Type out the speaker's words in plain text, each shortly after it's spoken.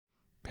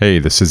Hey,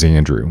 this is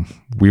Andrew.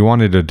 We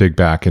wanted to dig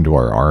back into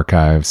our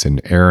archives and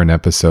air an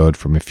episode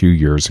from a few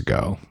years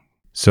ago.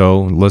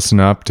 So listen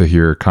up to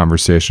hear a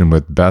conversation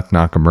with Beth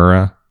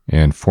Nakamura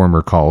and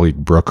former colleague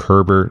Brooke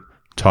Herbert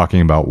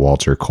talking about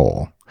Walter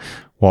Cole.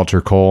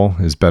 Walter Cole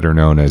is better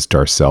known as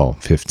Darcel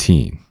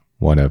 15,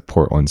 one of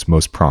Portland's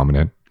most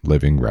prominent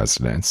living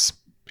residents.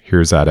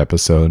 Here's that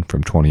episode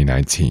from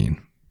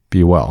 2019.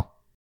 Be well.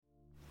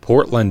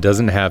 Portland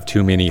doesn't have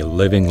too many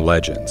living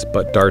legends,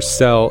 but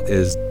Darcel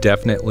is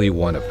definitely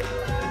one of them.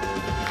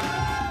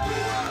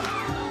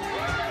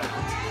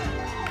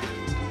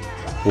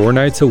 4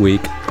 nights a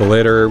week,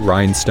 glitter,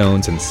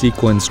 rhinestones, and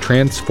sequins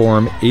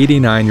transform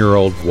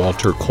 89-year-old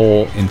Walter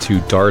Cole into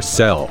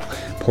Darcel,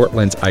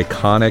 Portland's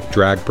iconic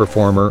drag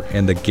performer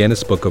and the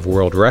Guinness Book of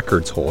World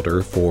Records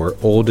holder for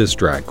oldest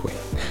drag queen.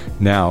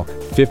 Now,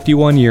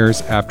 51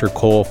 years after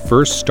Cole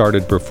first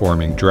started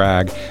performing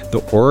drag,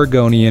 the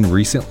Oregonian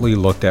recently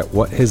looked at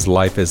what his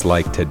life is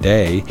like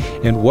today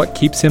and what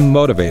keeps him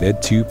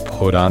motivated to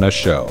put on a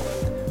show.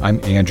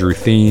 I'm Andrew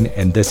Thien,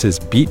 and this is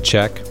Beat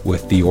Check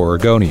with the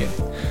Oregonian.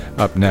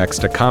 Up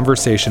next, a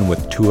conversation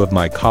with 2 of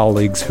my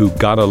colleagues who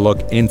got a look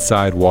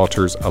inside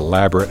Walter's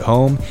elaborate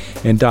home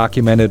and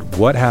documented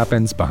what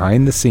happens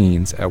behind the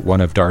scenes at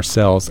one of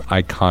Darcel's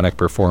iconic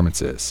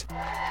performances.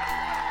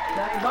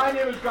 My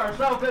name is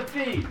Darcel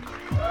 15.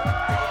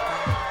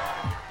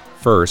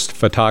 First,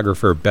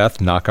 photographer Beth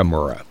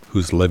Nakamura,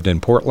 who's lived in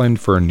Portland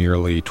for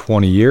nearly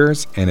 20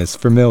 years and is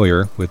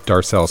familiar with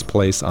Darcel's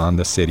place on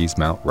the city's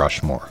Mount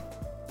Rushmore.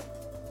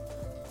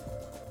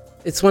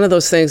 It's one of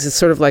those things, it's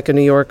sort of like a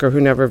New Yorker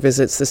who never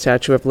visits the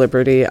Statue of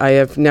Liberty. I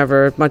have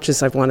never, much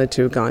as I've wanted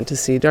to, gone to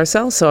see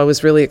Darcel, so I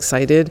was really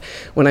excited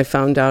when I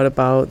found out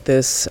about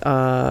this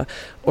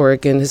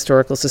Oregon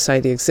Historical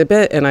Society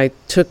exhibit, and I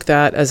took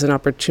that as an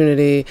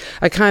opportunity.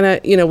 I kind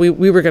of,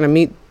 we were going to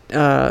meet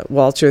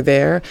Walter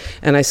there,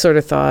 and I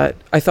thought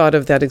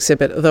of that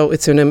exhibit, though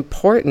it's an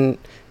important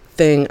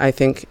thing, I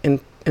think,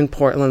 in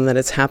Portland that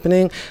it's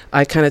happening.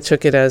 I kind of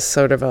took it as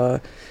sort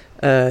of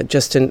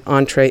just an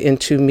entree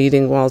into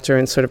meeting Walter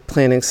and sort of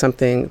planning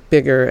something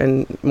bigger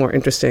and more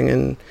interesting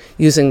and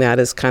using that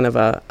as kind of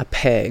a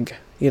peg,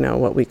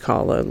 what we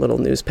call a little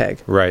news peg.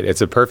 Right.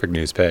 It's a perfect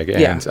news peg.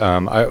 And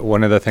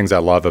one of the things I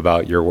love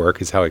about your work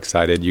is how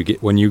excited you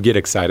get when you get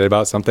excited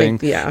about something,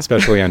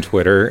 especially on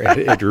Twitter.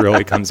 it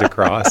really comes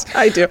across.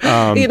 I do.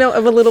 I'm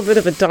a little bit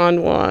of a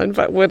Don Juan,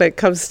 but when it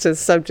comes to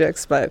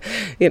subjects, but,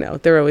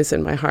 they're always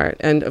in my heart.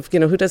 And,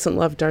 who doesn't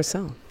love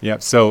Darcel? Yeah.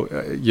 So,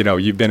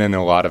 you've been in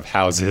a lot of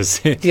houses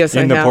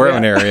in the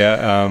Portland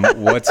area.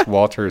 What's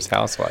Walter's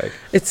house like?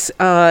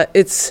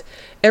 It's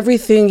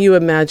everything you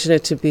imagine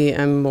it to be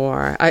and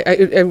more.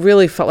 I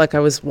really felt like I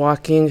was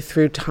walking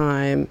through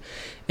time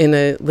in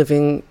a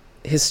living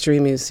history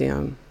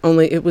museum,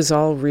 only it was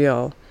all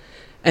real.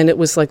 And it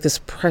was like this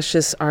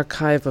precious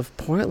archive of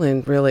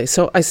Portland, really.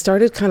 So I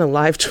started kind of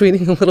live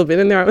tweeting a little bit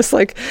in there. I was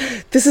like,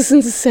 this is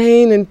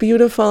insane and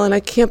beautiful, and I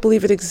can't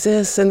believe it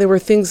exists. And there were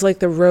things like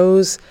the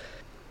Rose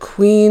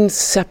Queen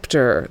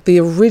scepter, the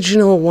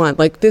original one,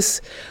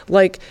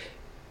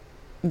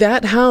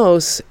 that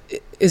house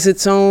is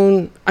its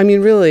own. I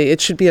mean, really, it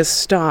should be a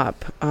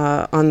stop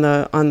on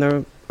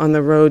the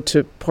road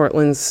to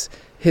Portland's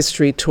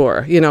history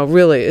tour.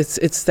 Really,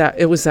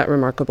 it was that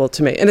remarkable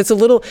to me. And it's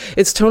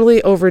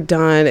totally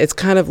overdone. It's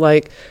kind of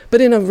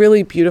but in a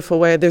really beautiful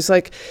way. There's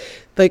like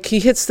he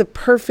hits the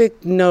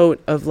perfect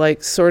note of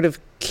sort of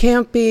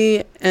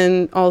campy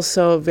and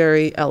also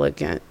very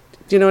elegant.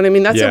 Do you know what I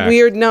mean? That's a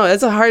weird note.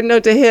 That's a hard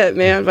note to hit,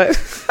 man. But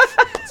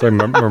it's like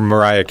a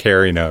Mariah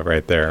Carey note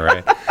right there,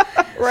 right?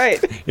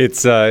 Right.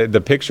 It's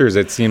the pictures.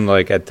 It seemed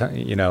like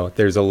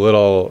there's a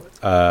little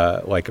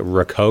like a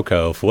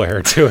Rococo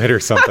flair to it or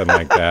something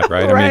like that,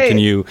 right? Right. I mean, can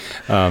you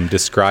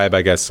describe,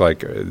 I guess,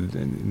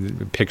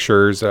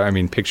 pictures? I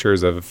mean,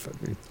 pictures of,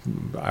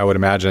 I would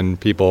imagine,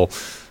 people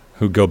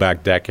who go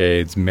back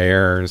decades,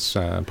 mayors,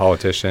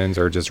 politicians,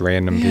 or just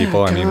random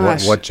people. I mean,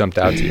 what jumped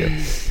out to you?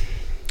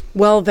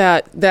 Well,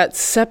 that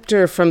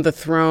scepter from the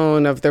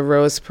throne of the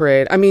Rose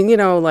Parade. I mean,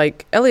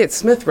 Elliott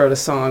Smith wrote a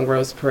song,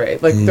 Rose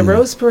Parade. The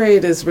Rose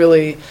Parade is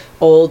really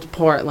old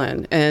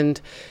Portland, and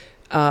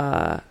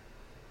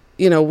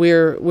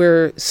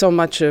we're so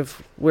much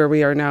of where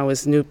we are now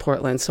is new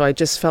Portland. So I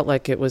just felt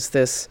like it was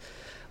this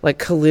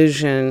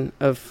collision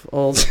of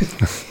old,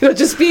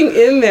 just being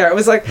in there. It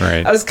was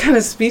right. I was kind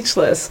of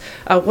speechless.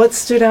 What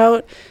stood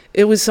out?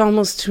 It was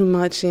almost too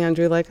much,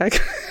 Andrew. I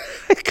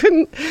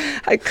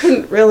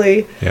couldn't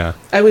really. Yeah.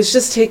 I was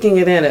just taking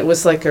it in. It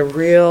was like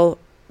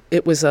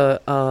it was a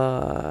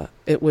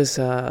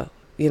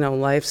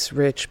life's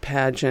rich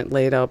pageant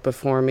laid out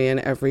before me in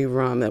every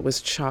room. It was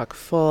chock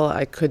full.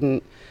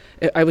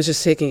 I was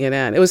just taking it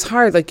in. It was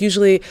hard. Like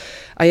usually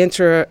I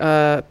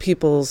enter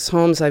people's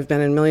homes. I've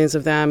been in millions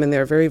of them, and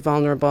they're very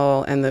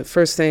vulnerable. And the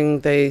first thing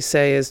they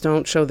say is,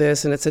 don't show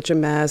this, and it's such a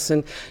mess.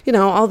 And, you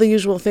know, all the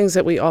usual things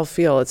that we all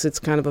feel. It's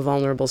kind of a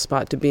vulnerable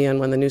spot to be in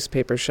when the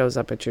newspaper shows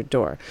up at your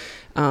door.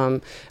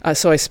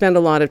 So I spend a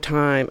lot of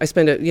time. I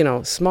spend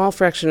a, small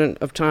fraction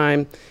of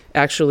time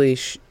actually,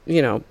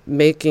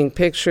 making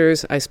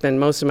pictures. I spend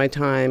most of my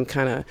time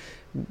kind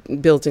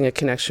of building a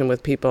connection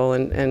with people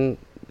and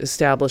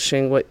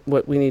establishing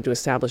what we need to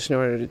establish in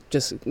order to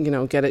just,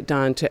 get it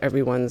done to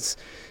everyone's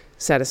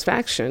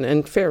satisfaction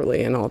and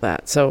fairly and all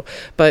that. So,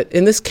 but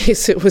in this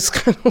case, it was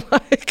kind of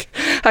like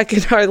I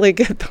could hardly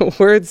get the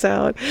words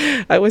out.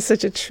 I was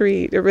such a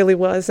treat. It really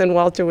was. And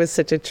Walter was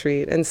such a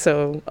treat and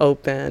so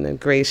open and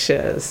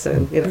gracious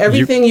and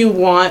everything you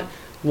want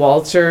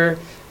Walter,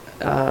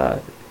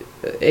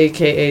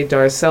 a.k.a.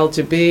 Darcel,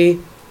 to be,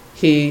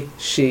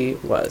 she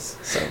was.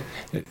 So.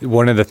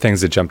 One of the things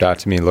that jumped out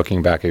to me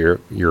looking back at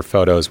your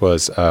photos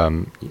was,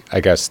 I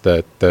guess,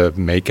 the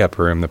makeup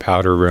room, the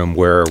powder room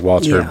where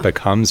Walter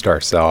becomes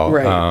Darcel.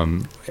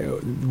 Right.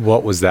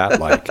 What was that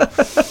like?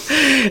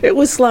 It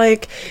was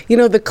like,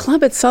 the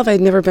club itself,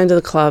 I'd never been to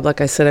the club. Like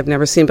I said, I've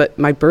never seen, but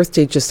my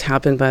birthday just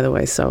happened, by the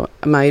way. So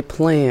my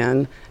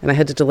plan, and I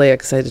had to delay it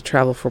because I had to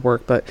travel for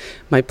work, but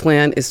my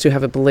plan is to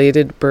have a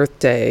belated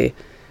birthday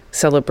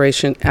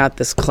celebration at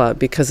this club,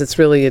 because it's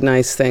really a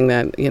nice thing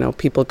that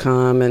people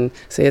come and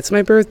say it's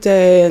my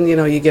birthday, and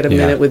you get a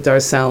minute with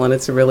Darcel, and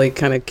it's a really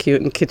kind of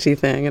cute and kitschy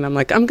thing. And I'm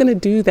like, I'm going to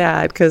do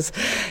that because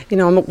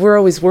we're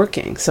always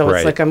working, so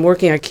it's like I'm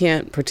working, I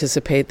can't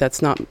participate,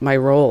 that's not my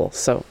role.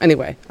 So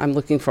anyway, I'm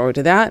looking forward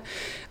to that.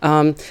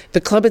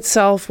 The club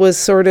itself was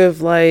sort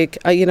of like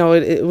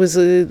it was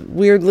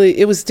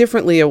it was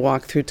differently a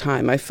walk through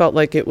time. I felt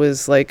like it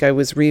was like I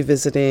was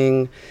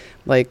revisiting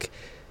like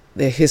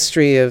the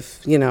history of,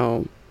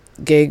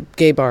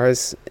 gay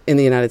bars in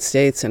the United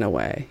States in a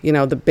way.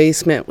 The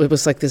basement, it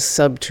was like this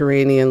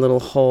subterranean little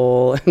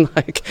hole, and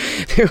like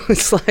there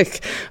was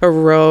like a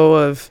row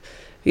of,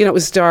 it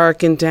was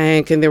dark and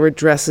dank, and there were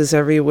dresses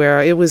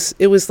everywhere. It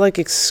was like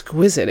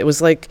exquisite. It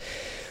was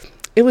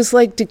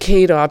like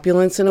decayed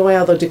opulence in a way,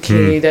 although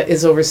decayed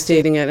is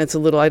overstating it. And it's a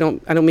little, I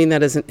don't mean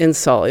that as an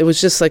insult. It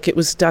was just like, it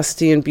was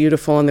dusty and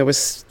beautiful, and there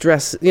was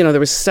there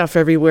was stuff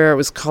everywhere. It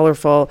was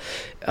colorful.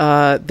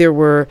 There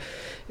were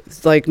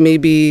like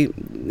maybe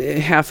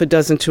half a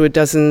dozen to a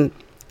dozen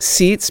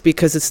seats,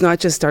 because it's not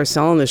just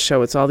Darcel on this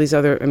show. It's all these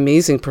other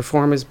amazing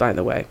performers, by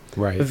the way.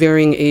 Right. Of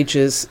varying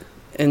ages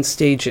and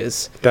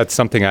stages. That's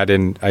something I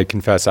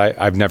confess,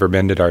 I've never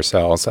been to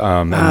Darcel's,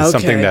 and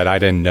something that I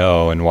didn't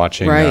know, and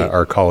watching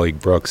our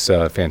colleague Brooke's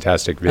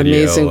fantastic video.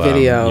 Amazing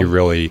video. You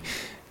really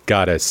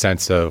got a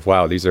sense of,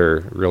 wow, these are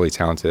really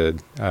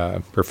talented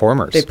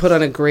performers. They put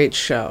on a great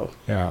show.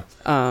 Yeah.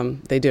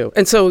 They do.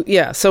 And so,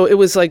 so it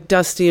was like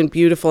dusty and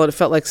beautiful, and it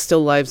felt like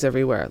still lives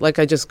everywhere. Like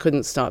I just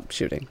couldn't stop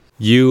shooting.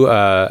 You,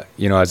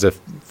 as a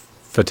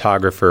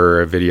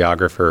photographer, a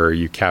videographer,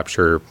 you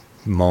capture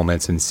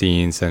moments and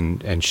scenes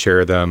and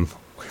share them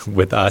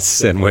with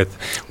us and with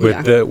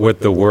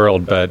the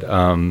world. But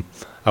I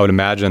would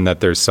imagine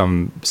that there's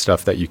some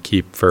stuff that you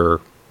keep for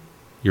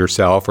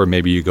yourself, or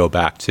maybe you go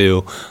back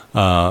to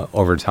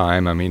over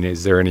time. I mean,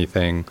 is there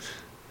anything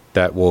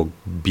that will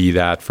be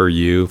that for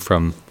you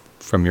from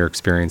your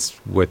experience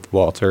with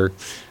Walter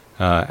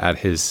at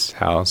his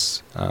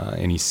house?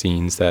 Any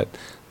scenes that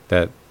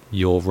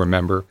you'll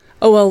remember?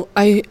 Oh, well,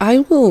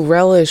 I will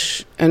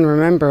relish and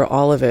remember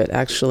all of it,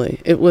 actually.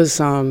 It was,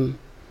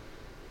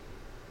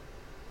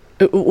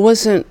 it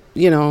wasn't,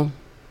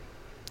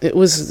 it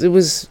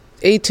was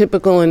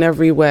atypical in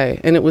every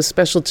way, and it was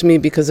special to me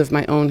because of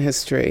my own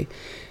history.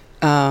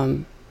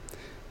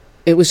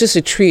 It was just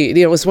a treat.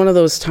 It was one of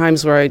those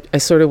times where I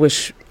sort of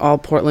wish all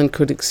Portland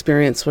could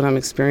experience what I'm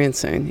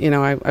experiencing.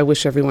 I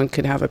wish everyone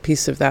could have a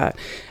piece of that.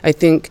 I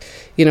think,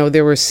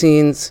 there were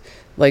scenes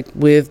like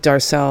with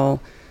Darcel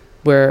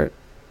where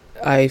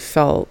I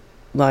felt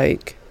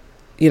like,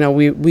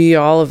 we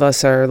all of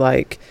us are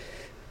like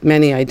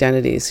many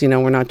identities,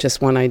 we're not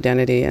just one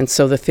identity. And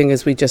so the thing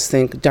is, we just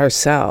think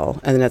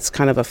Darcel, and that's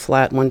kind of a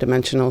flat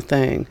one-dimensional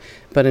thing.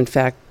 But in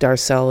fact,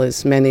 Darcel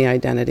is many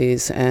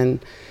identities.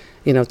 And,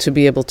 to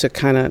be able to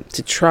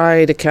to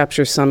try to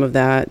capture some of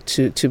that,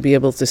 to be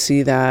able to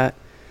see that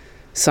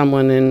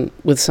someone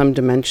with some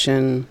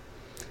dimension,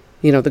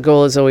 the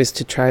goal is always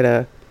to try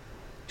to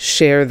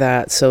share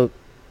that so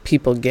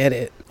people get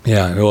it.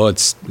 Yeah, well,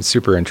 it's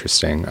super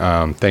interesting.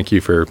 Thank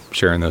you for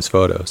sharing those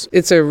photos.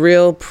 It's a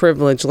real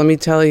privilege, let me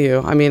tell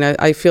you. I mean,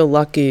 I feel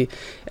lucky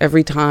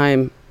every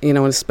time, and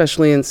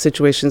especially in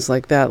situations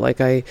like that.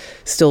 Like, I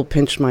still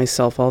pinch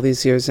myself all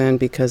these years in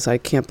because I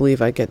can't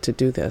believe I get to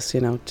do this,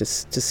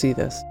 just to see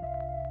this.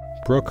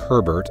 Brooke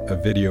Herbert, a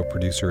video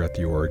producer at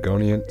The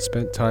Oregonian,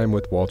 spent time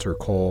with Walter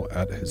Cole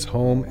at his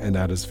home and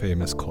at his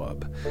famous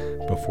club.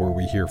 Before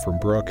we hear from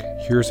Brooke,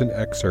 here's an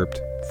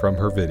excerpt from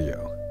her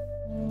video.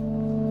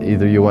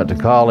 Either you went to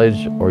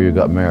college or you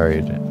got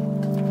married,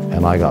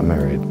 and I got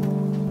married.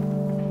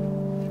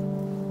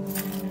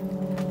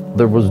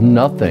 There was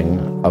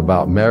nothing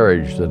about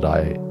marriage that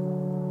I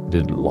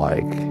didn't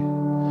like.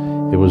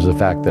 It was the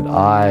fact that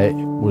I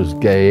was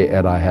gay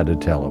and I had to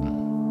tell them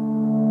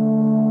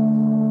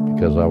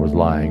because I was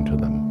lying to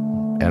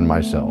them and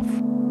myself.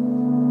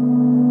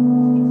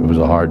 It was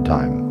a hard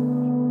time.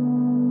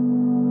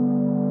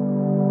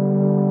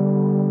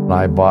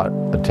 I bought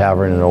a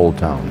tavern in Old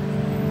Town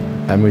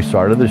and we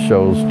started the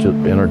shows to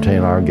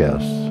entertain our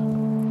guests.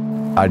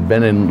 I'd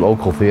been in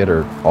local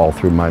theater all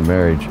through my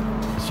marriage,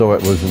 so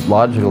it was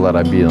logical that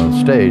I'd be on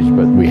stage,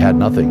 but we had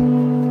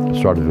nothing. It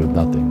started with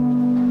nothing.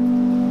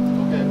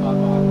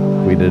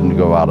 We didn't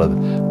go out of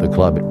the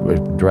club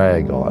with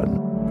drag on.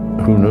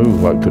 Who knew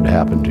what could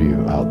happen to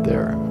you out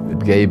there?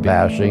 Gay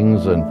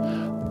bashings, and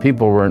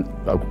people weren't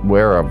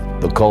aware of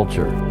the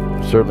culture,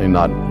 certainly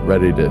not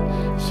ready to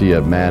see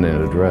a man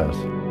in a dress.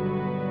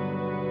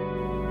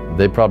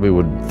 They probably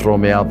would throw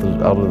me out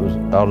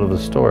of the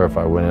store if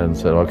I went in and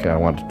said, okay, I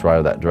want to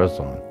try that dress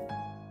on.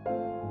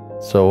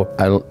 So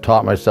I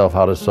taught myself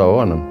how to sew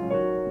on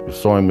a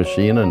sewing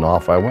machine, and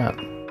off I went.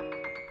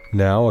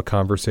 Now a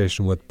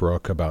conversation with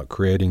Brooke about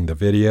creating the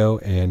video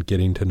and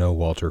getting to know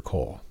Walter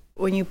Cole.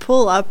 When you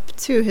pull up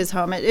to his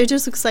home, it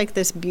just looks like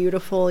this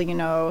beautiful,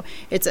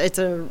 it's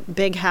a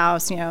big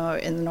house,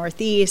 in the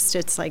Northeast.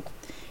 It's like,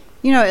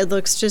 it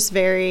looks just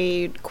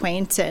very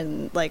quaint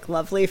and like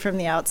lovely from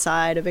the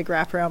outside, a big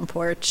wraparound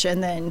porch,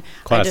 and then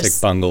classic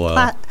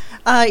bungalow.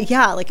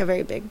 Yeah, like a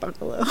very big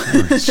bungalow.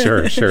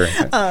 Sure.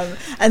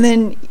 And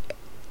then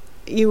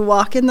you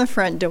walk in the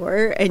front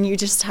door and you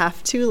just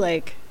have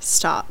to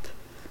stop.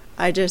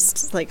 I just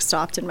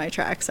stopped in my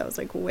tracks. I was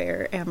like,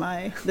 where am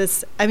I?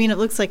 It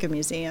looks like a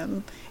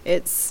museum.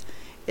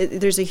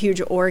 There's a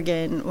huge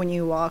organ when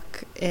you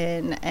walk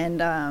in,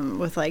 and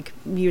with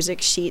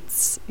music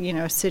sheets,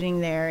 sitting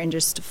there, and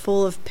just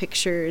full of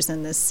pictures,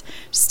 and this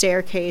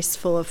staircase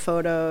full of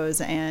photos,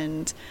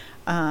 and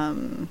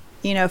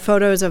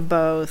photos of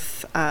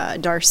both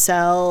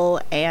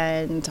Darcel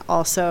and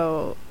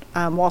also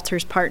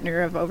Walter's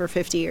partner of over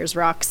 50 years,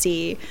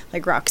 Roxy,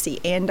 Roxy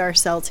and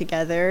Darcel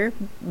together,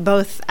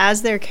 both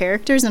as their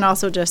characters and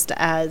also just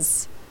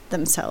as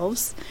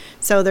themselves.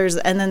 So there's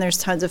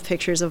tons of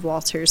pictures of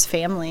Walter's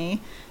family.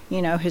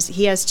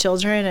 He has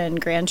children and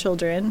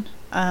grandchildren.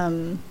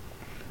 And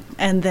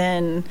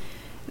then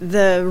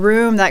the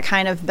room that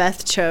kind of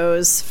Beth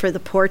chose for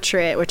the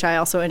portrait, which I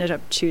also ended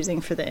up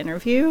choosing for the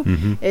interview,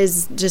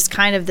 is just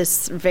kind of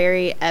this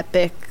very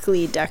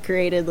epically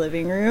decorated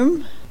living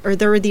room. Or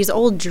there were these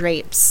old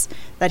drapes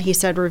that he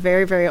said were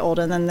very, very old.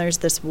 And then there's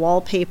this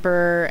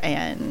wallpaper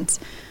and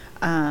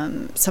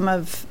some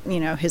of,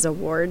 his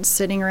awards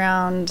sitting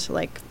around,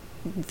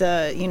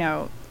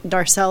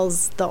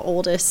 Darcel's the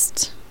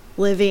oldest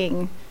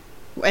living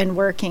and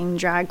working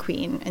drag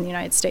queen in the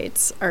United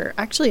States, or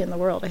actually in the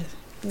world.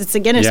 It's a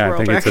Guinness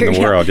World Record. It's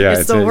in the world, yeah.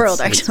 It's the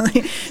world,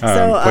 actually.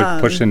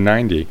 Pushing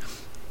 90.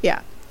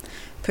 Yeah,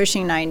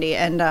 pushing 90.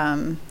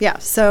 And,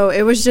 so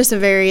it was just a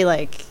very,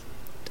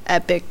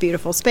 epic,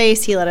 beautiful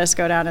space. He let us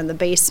go down in the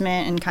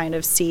basement and kind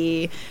of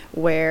see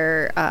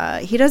where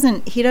he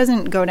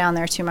doesn't go down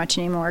there too much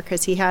anymore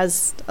because he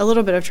has a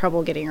little bit of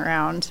trouble getting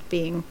around,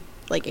 being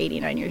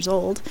 89 years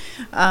old.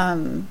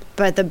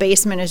 But the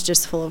basement is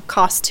just full of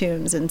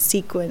costumes and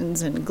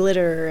sequins and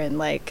glitter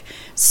and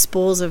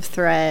spools of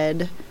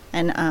thread,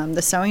 and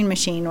the sewing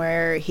machine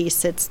where he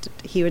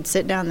would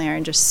sit down there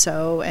and just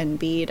sew and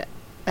bead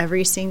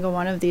every single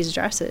one of these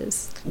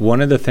dresses.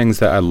 One of the things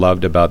that I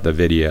loved about the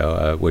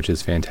video, which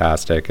is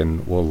fantastic,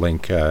 and we'll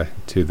link to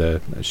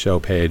the show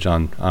page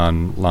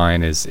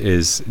online,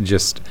 is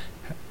just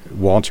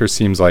Walter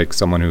seems like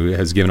someone who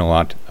has given a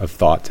lot of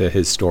thought to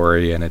his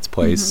story and its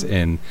place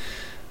in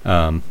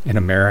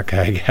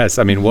America, I guess.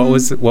 I mean, what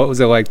was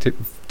it like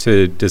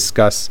to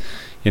discuss,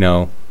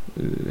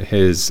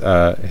 his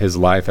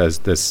life as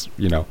this,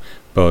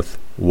 both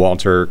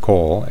Walter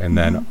Cole and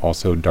then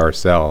also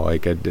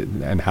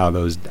Darcel, and how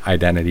those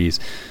identities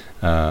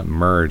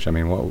merge. I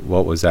mean,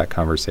 what was that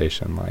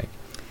conversation like?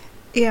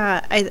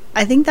 Yeah,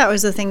 I think that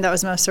was the thing that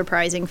was most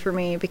surprising for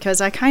me,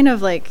 because I kind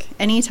of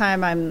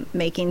anytime I'm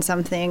making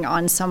something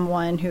on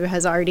someone who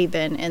has already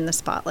been in the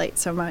spotlight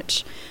so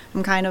much,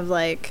 I'm kind of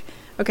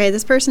okay,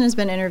 this person has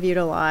been interviewed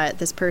a lot.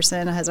 This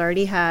person has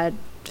already had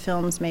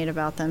films made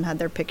about them, had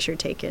their picture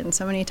taken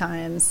so many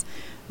times.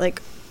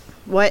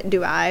 What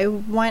do I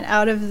want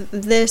out of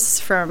this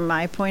from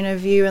my point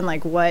of view, and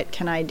what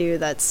can I do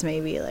that's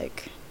maybe a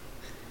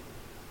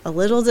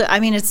little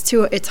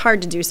it's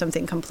hard to do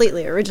something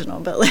completely original,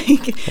 but a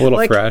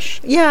little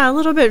fresh. Yeah, a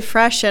little bit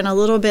fresh and a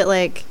little bit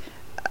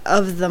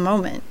of the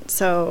moment.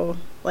 So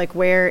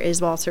where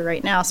is Walter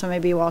right now? So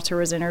maybe Walter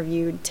was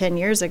interviewed 10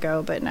 years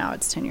ago, but now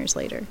it's 10 years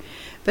later.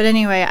 But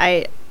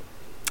anyway,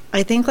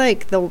 I think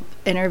the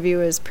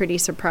interview is pretty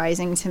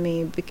surprising to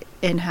me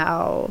in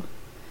how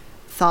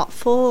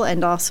thoughtful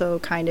and also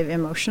kind of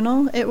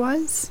emotional it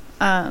was.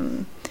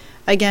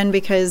 Again,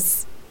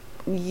 because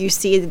you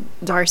see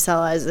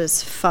Darcel as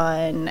this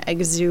fun,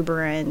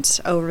 exuberant,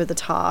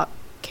 over-the-top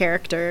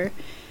character,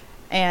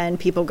 and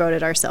people go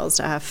to Darcel's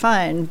to have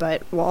fun.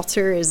 But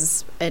Walter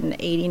is an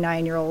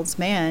 89-year-old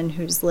man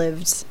who's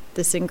lived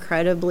this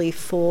incredibly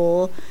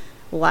full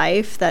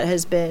life that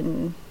has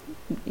been,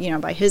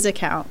 by his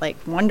account, like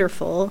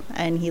wonderful,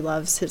 and he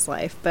loves his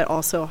life, but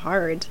also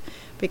hard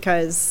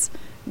because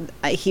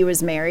he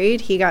was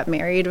married. He got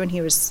married when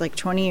he was like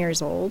 20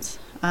 years old.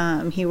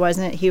 He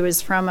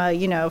was from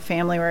a,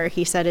 family where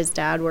he said his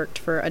dad worked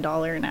for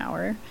 $1 an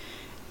hour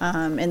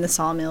in the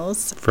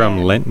sawmills.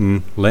 From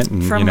Linton,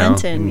 from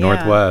Linton,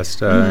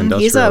 Northwest. He's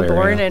industrial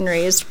born area. and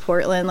raised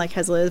Portland, like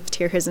has lived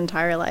here his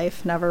entire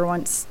life, never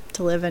wants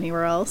to live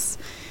anywhere else.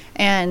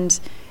 And,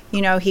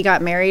 he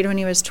got married when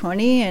he was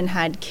 20 and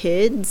had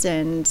kids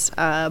and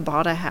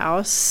bought a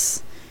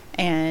house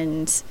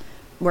and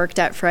worked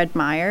at Fred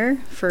Meyer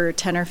for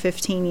 10 or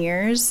 15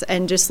 years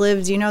and just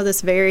lived,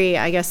 this very,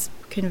 I guess,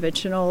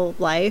 conventional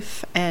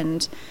life.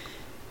 And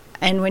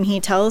when he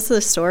tells the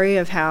story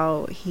of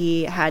how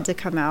he had to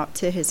come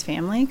out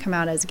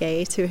as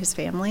gay to his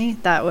family,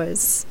 it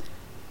was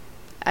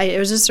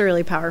just a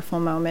really powerful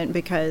moment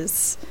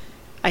because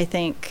I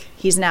think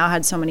he's now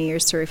had so many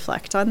years to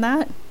reflect on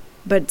that.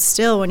 But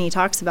still, when he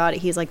talks about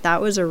it, he's like,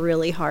 that was a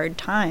really hard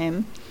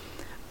time.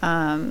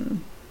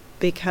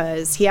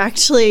 Because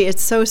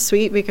it's so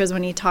sweet because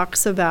when he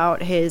talks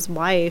about his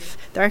wife,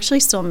 they're actually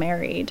still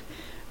married,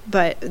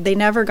 but they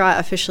never got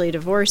officially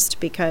divorced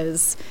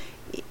because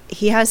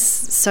he has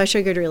such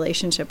a good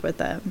relationship with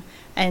them.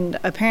 And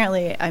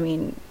apparently,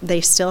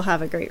 they still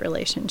have a great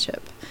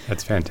relationship.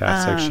 That's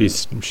fantastic.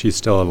 She's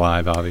still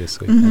alive,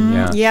 obviously.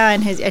 Mm-hmm.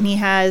 And he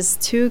has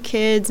 2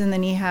 kids, and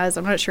then he has,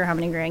 I'm not sure how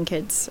many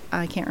grandkids,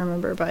 I can't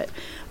remember, but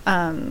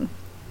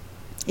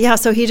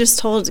so he just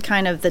told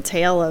kind of the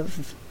tale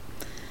of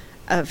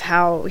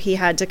how he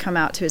had to come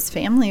out to his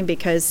family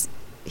because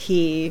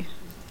he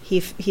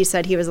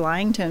said he was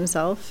lying to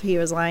himself, he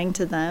was lying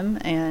to them.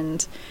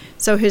 And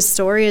so his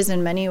story is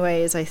in many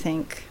ways, I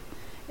think,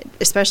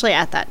 especially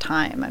at that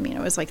time, it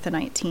was like the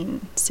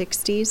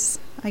 1960s,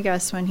 I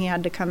guess, when he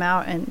had to come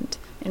out and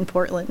in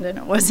Portland, and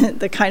it wasn't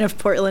the kind of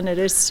Portland it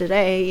is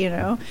today,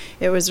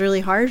 it was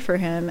really hard for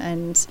him.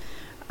 And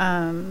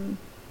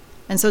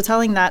so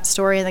telling that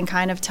story and then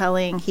kind of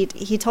telling,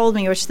 he told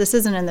me, which this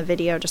isn't in the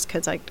video just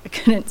because I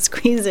couldn't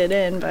squeeze it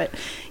in, but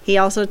he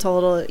also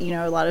told,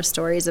 a lot of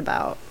stories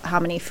about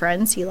how many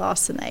friends he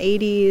lost in the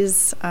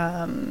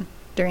 80s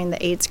during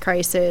the AIDS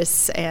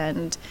crisis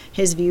and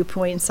his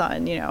viewpoints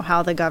on,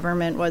 how the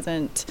government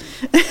wasn't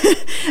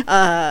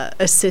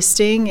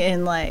assisting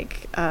in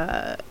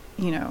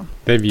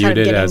they viewed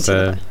it as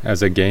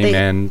a gay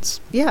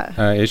man's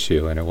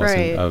issue, and it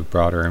wasn't of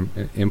broader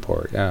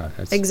import.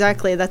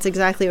 Exactly. That's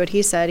exactly what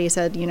he said. He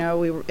said,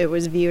 it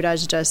was viewed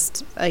as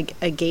just a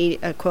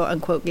quote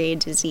unquote gay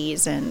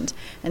disease, and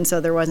so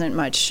there wasn't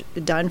much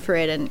done for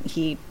it. And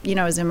he,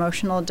 was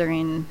emotional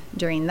during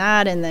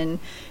that, and then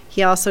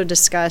he also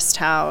discussed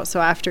how,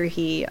 so after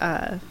he,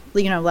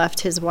 left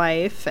his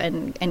wife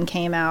and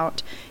came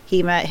out,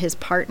 he met his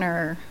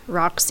partner,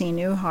 Roxy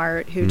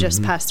Newhart, who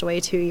just passed away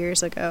 2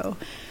 years ago.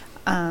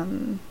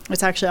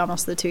 It's actually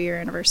almost the 2-year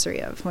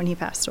anniversary of when he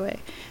passed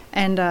away.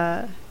 And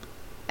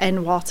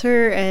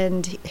Walter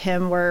and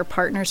him were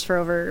partners for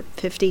over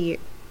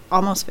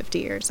almost 50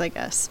 years, I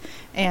guess.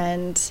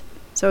 And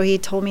so he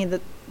told me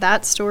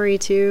that story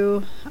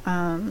too,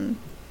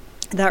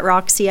 that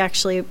Roxy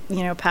actually,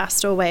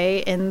 passed away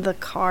in the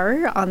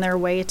car on their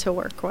way to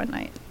work one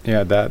night.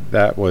 Yeah,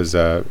 that was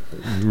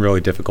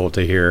really difficult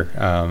to hear.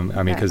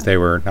 Because they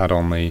were not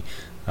only,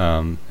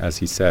 as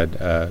he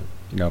said,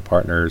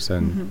 partners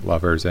and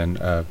lovers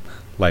and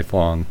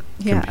lifelong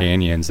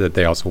companions, that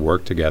they also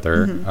worked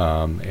together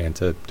and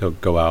to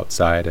go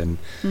outside, and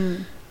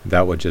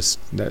that would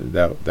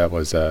that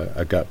was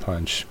a gut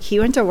punch. He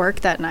went to work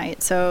that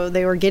night, so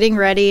they were getting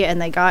ready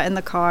and they got in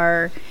the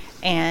car.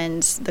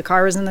 And the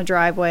car was in the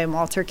driveway, and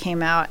Walter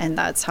came out, and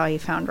that's how he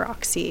found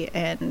Roxy.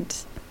 And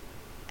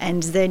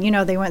then,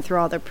 they went through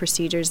all the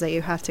procedures that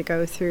you have to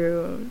go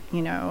through,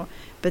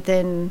 But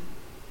then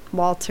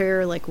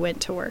Walter, went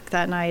to work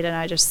that night, and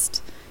I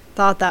just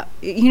thought that,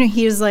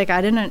 he was like,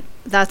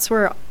 that's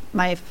where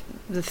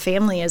the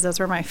family is. That's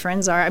where my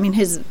friends are.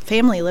 His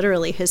family,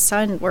 literally, his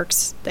son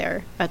works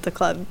there at the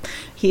club.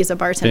 He's a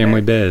bartender.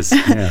 Family biz.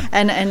 Yeah.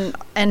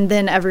 and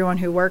then everyone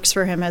who works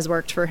for him has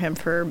worked for him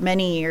for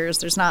many years.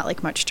 There's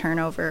not much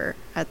turnover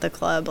at the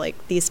club.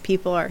 These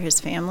people are his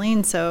family.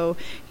 And so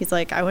he's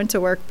like, I went to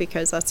work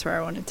because that's where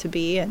I wanted to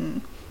be.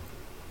 And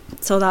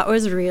so that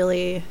was a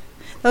really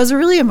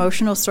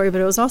emotional story, but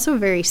it was also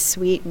very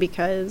sweet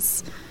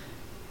because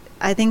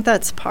I think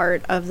that's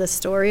part of the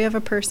story of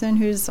a person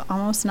who's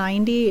almost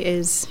 90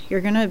 is you're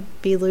going to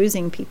be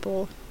losing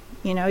people.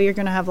 You're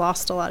going to have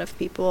lost a lot of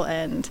people,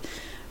 and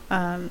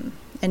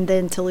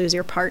then to lose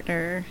your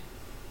partner,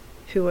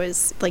 who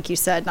was, like you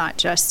said, not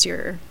just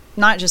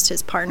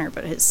his partner,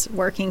 but his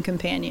working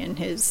companion,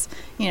 his,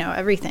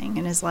 everything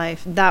in his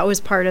life. That was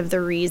part of the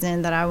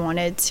reason that I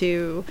wanted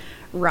to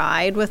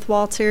ride with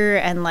Walter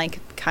and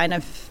kind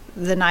of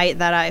the night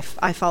that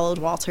I followed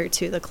Walter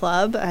to the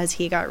club as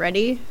he got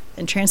ready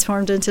and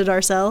transformed into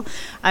Darcel,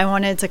 I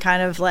wanted to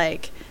kind of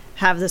like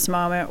have this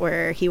moment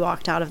where he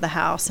walked out of the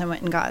house and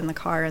went and got in the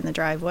car in the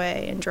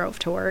driveway and drove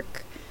to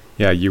work.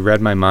 Yeah, you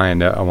read my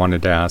mind. I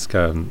wanted to ask,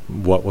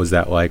 what was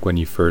that like when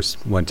you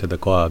first went to the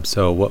club?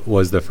 So what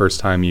was the first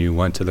time you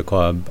went to the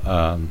club,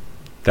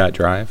 that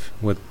drive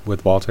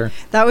with Walter?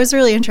 That was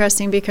really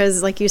interesting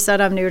because, like you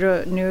said, I'm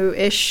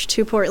new-ish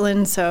to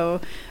Portland,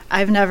 so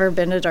I've never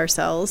been to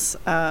Darcel's.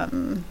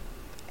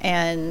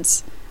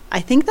 And I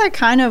think that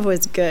kind of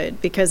was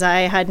good because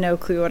I had no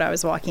clue what I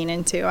was walking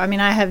into. I mean,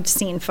 I have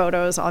seen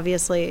photos,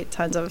 obviously,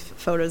 tons of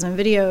photos and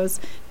videos.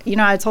 You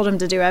know, I told him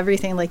to do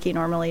everything like he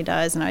normally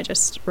does, and I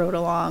just rode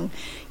along.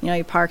 You know,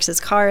 he parks his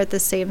car at the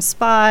same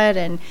spot,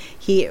 and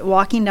he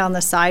walking down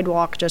the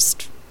sidewalk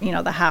just, you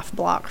know, the half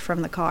block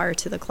from the car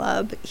to the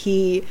club.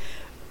 He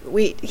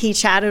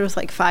chatted with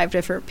like 5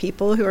 different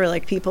people who are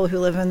like people who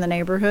live in the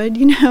neighborhood,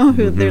 you know,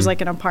 who there's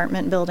like an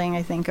apartment building,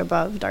 I think,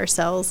 above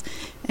Darcel's,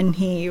 and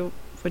he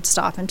would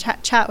stop and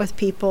chat with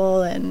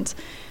people, and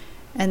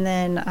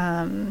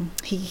then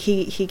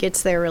he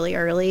gets there really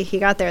early. He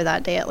got there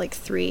that day at like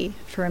 3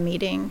 for a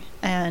meeting,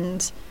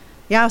 and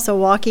yeah, so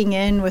walking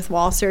in with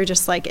Walter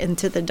just like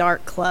into the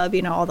dark club,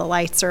 you know, all the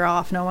lights are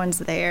off, no one's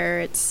there,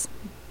 it's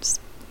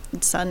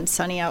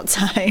sunny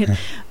outside.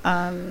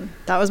 That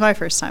was my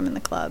first time in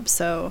the club,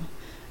 so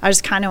I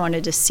just kind of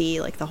wanted to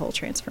see like the whole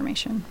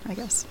transformation, I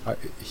guess.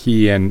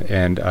 He and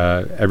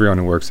everyone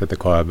who works at the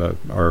club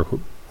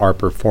are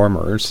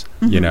performers,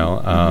 you know,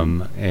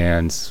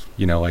 and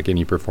you know, like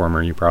any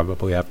performer, you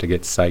probably have to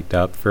get psyched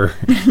up for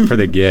for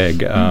the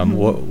gig.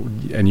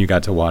 And you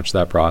got to watch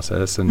that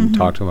process and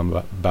talk to him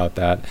about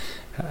that.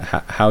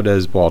 How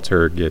does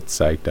Walter get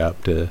psyched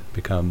up to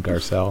become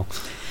Darcel?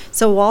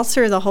 So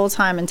Walter, the whole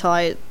time until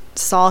I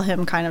saw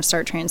him kind of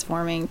start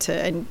transforming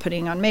and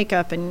putting on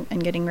makeup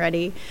and getting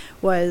ready,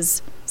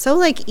 was so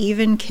like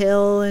even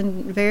kill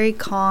and very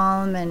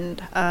calm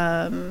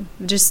and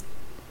just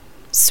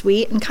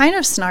sweet and kind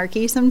of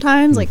snarky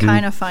sometimes, like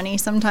kind of funny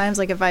sometimes.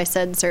 Like if I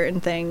said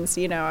certain things,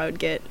 you know, I would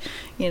get,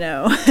 you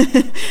know,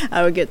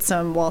 I would get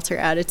some Walter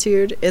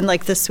attitude in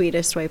like the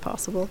sweetest way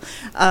possible.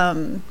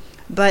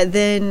 But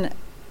then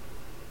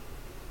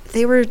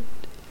they were,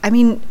 I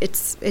mean,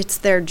 it's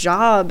their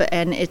job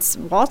and it's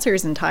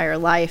Walter's entire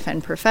life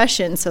and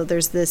profession. So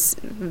there's this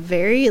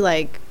very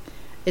like,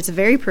 it's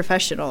very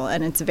professional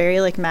and it's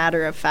very like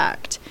matter of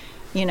fact.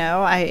 You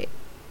know,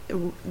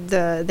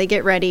 they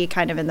get ready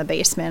kind of in the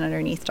basement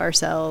underneath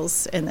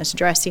Darcel's in this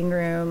dressing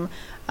room.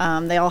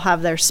 They all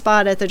have their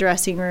spot at the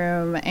dressing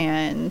room,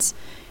 and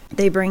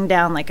they bring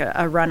down like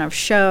a run of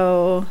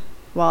show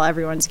while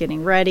everyone's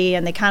getting ready,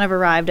 and they kind of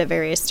arrived at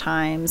various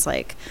times.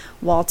 Like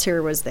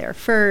Walter was there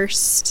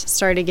first,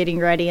 started getting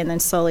ready, and then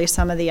slowly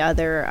some of the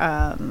other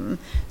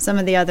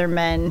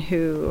men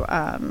who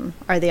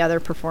are the other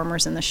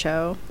performers in the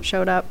show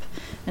showed up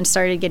and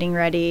started getting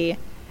ready.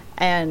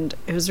 And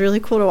it was really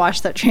cool to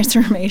watch that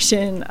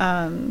transformation.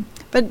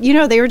 But, you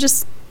know, they were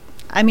just,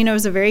 I mean, it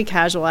was a very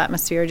casual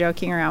atmosphere,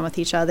 joking around with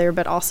each other,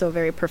 but also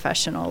very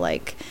professional.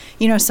 Like,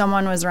 you know,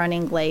 someone was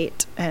running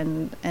late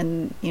and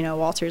you know,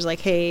 Walter's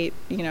like, hey,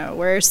 you know,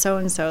 where's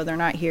so-and-so? They're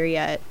not here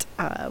yet.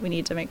 We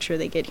need to make sure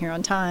they get here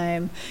on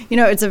time. You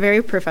know, it's a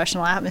very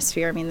professional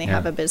atmosphere. I mean, they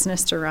have a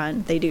business to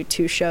run. They do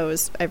 2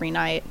 shows every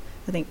night,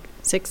 I think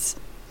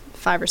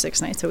 5 or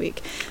 6 nights a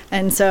week.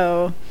 And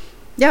so,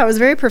 yeah, it was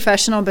very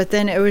professional, but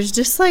then it was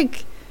just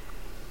like,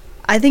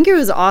 I think it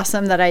was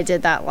awesome that I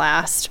did that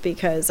last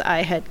because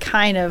I had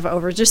kind of,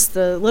 over just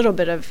the little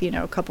bit of, you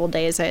know, a couple of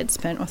days I had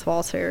spent with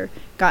Walter,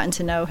 gotten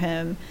to know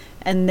him,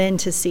 and then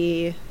to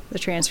see the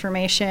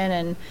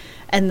transformation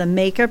and the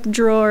makeup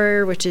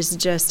drawer, which is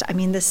just, I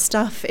mean, this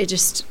stuff,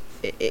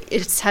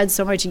 it's had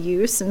so much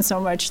use and so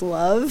much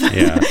love.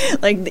 Yeah.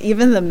 Like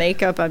even the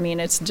makeup, I mean,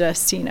 it's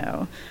just, you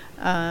know,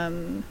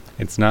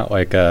 it's not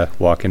like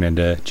walking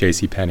into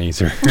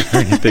JCPenney's or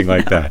anything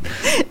like that.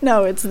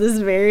 No, it's this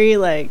very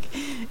like,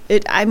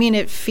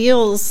 it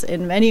feels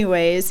in many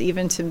ways,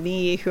 even to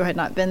me who had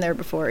not been there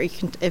before, it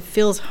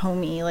feels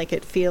homey. Like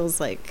it feels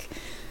like,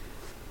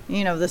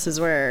 you know, this is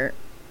where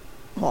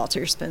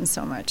Walter spends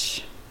so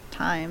much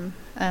time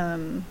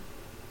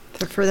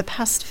for the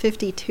past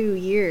 52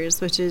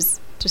 years, which is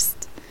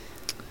just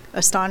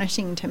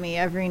astonishing to me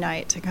every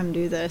night to come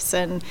do this.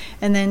 And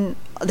then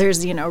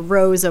there's, you know,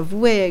 rows of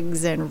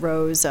wigs and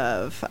rows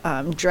of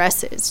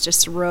dresses,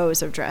 just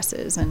rows of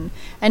dresses. And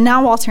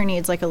now Walter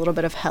needs like a little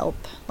bit of help,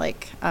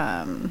 like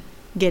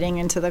getting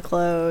into the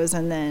clothes.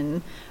 And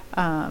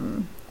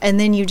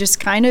then you just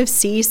kind of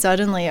see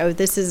suddenly, oh,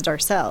 this is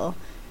Darcel.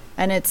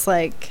 And it's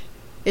like,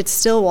 it's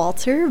still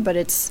Walter, but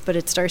it's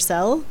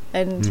Darcel.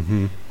 And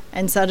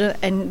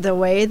the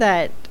way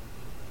that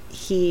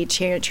he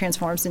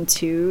transforms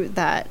into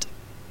that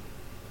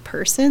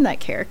person, that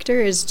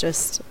character, is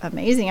just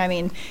amazing. I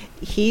mean,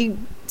 he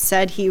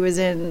said he was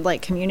in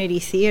like community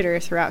theater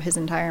throughout his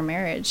entire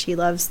marriage. He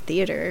loves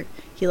theater.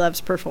 He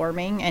loves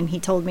performing, and he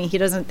told me he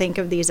doesn't think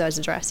of these as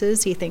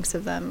dresses. He thinks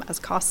of them as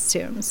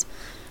costumes.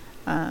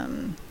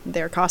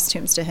 their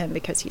costumes to him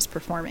because he's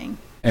performing.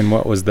 And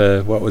what was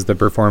the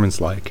performance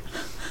like?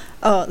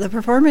 Oh, the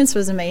performance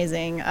was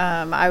amazing.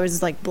 I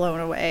was like blown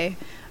away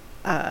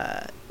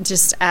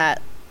just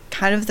at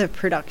kind of the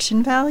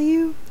production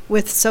value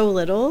with so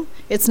little.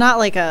 It's not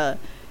like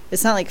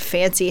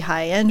fancy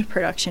high-end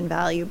production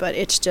value, but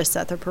it's just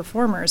that the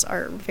performers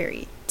are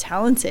very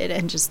talented,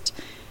 and just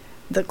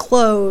the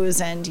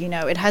clothes, and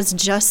it has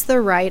just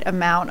the right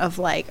amount of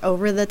like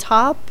over the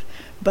top,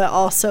 but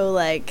also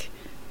like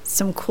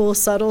some cool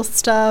subtle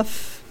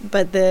stuff,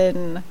 but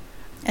then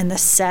the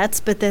sets,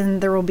 but then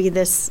there will be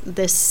this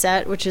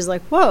set which is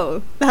like,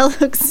 whoa,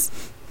 that looks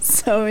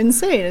so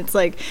insane. It's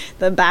like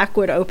the back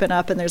would open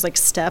up and there's like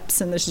steps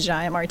and this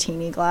giant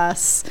martini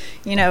glass.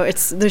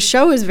 The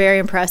show is very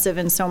impressive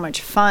and so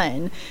much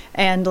fun,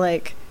 and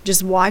like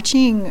just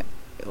watching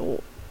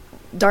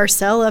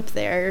Darcel up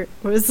there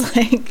was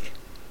like,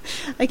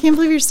 I can't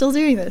believe you're still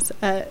doing this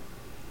at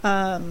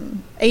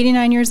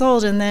 89 years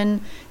old. And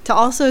then to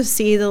also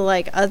see the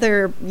like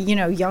other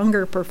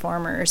younger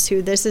performers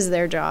who this is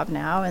their job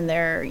now, and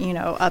they're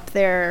up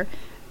there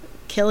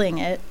killing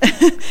it.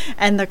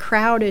 And the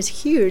crowd is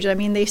huge. I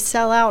mean, they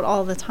sell out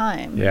all the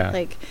time. Yeah.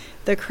 Like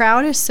the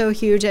crowd is so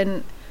huge,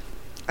 and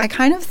I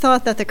kind of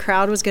thought that the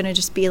crowd was going to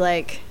just be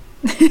like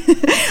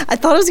I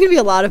thought it was going to be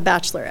a lot of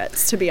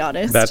bachelorettes, to be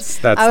honest.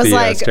 That's I was the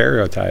like,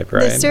 stereotype,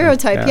 right? The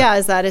stereotype, yeah,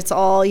 is that it's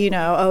all,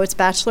 it's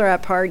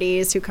bachelorette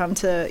parties who come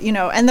to,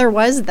 and there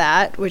was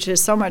that, which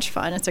is so much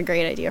fun. It's a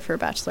great idea for a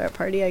bachelorette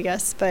party, I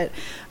guess. But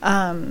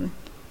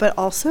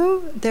also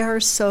there are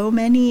so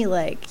many,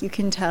 like, you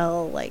can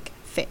tell, like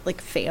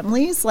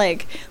families,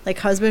 like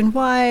husband,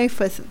 wife,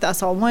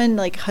 that's all one,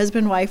 like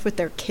husband, wife with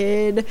their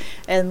kid,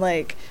 and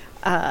like,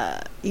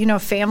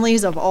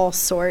 families of all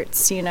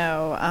sorts,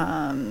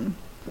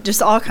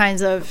 just all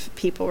kinds of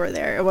people were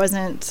there.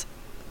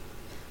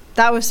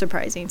 That was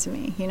surprising to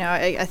me.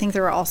 I think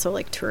there were also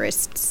like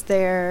tourists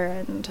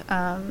there, and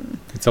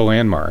it's a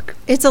landmark.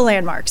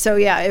 So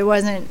yeah, it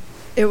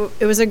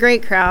was a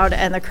great crowd,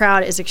 and the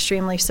crowd is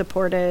extremely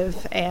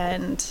supportive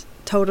and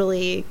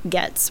totally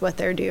gets what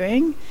they're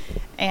doing.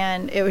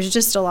 And it was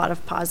just a lot of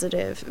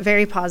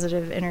very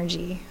positive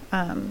energy,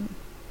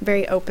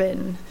 very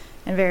open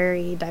and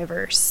very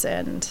diverse,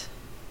 and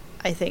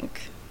I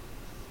think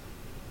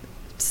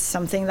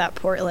something that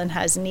Portland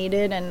has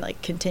needed and like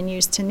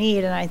continues to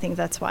need, and I think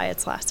that's why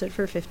it's lasted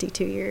for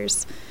 52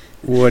 years.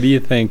 What do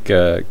you think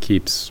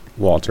keeps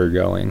Walter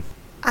going?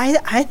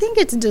 I think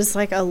it's just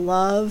like a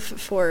love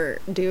for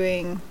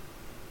doing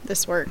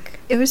this work.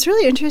 It was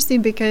really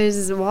interesting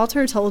because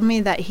Walter told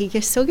me that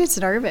he still gets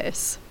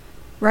nervous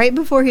right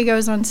before he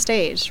goes on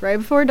stage, right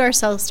before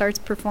Darcel starts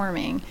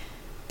performing.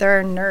 There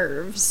are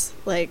nerves,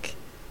 like.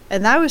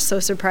 And that was so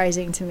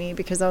surprising to me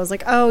because I was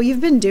like, oh, you've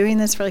been doing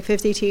this for like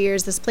 52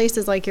 years. This place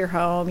is like your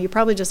home. You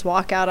probably just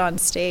walk out on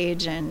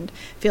stage and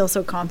feel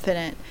so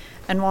confident.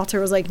 And Walter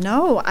was like,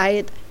 no,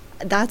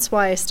 that's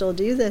why I still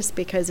do this,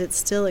 because it's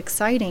still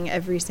exciting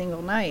every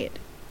single night.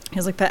 He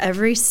was like, but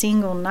every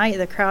single night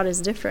the crowd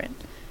is different.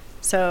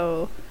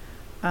 So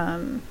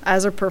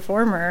as a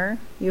performer,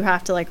 you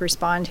have to like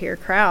respond to your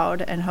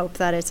crowd and hope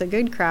that it's a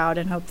good crowd,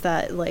 and hope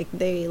that like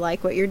they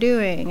like what you're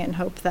doing, and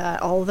hope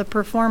that all the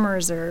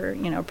performers are,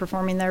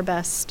 performing their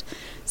best.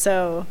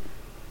 So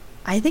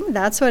I think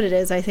that's what it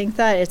is. I think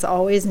that it's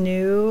always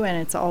new, and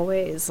it's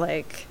always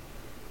like,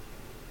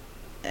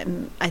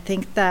 I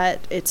think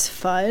that it's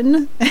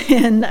fun,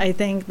 and I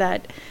think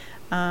that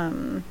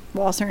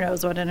Walter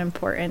knows what an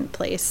important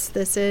place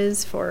this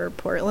is for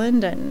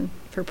Portland and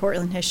for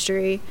Portland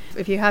history.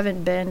 If you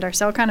haven't been,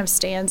 Darcel kind of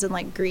stands and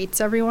like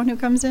greets everyone who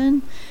comes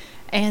in,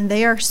 and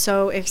they are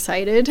so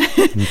excited.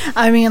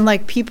 I mean,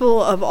 like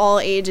people of all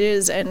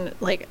ages, and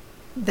like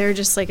they're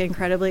just like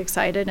incredibly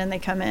excited, and they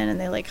come in and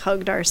they like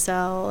hug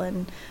Darcel,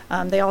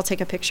 and they all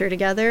take a picture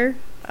together,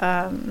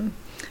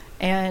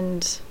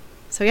 and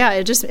so yeah,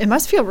 it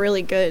must feel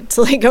really good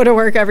to like go to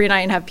work every night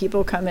and have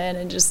people come in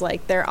and just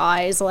like their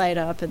eyes light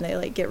up, and they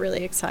like get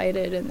really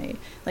excited, and they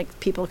like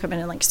people come in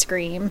and like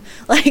scream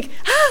like,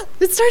 ah,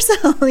 it's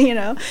Darcel,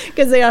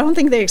 because I don't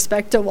think they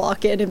expect to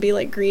walk in and be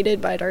like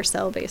greeted by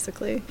Darcel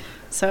basically.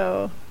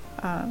 So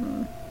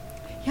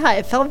yeah,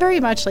 it felt very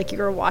much like you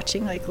were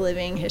watching like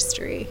living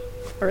history,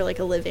 or like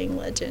a living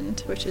legend,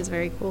 which is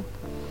very cool.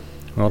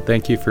 Well,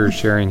 thank you for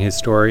sharing his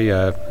story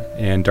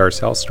and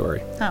Darcel's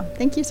story. Oh,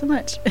 thank you so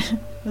much.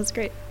 It was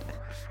great.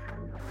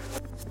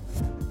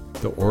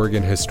 The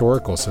Oregon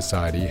Historical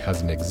Society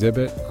has an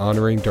exhibit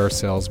honoring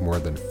Darcel's more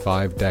than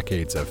 5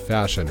 decades of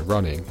fashion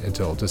running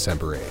until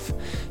December 8th.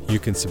 You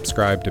can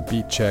subscribe to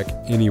Beat Check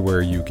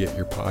anywhere you get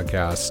your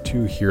podcasts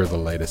to hear the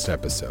latest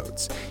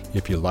episodes.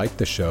 If you like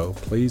the show,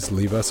 please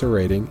leave us a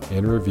rating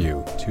and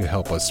review to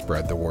help us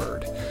spread the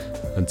word.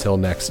 Until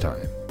next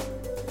time.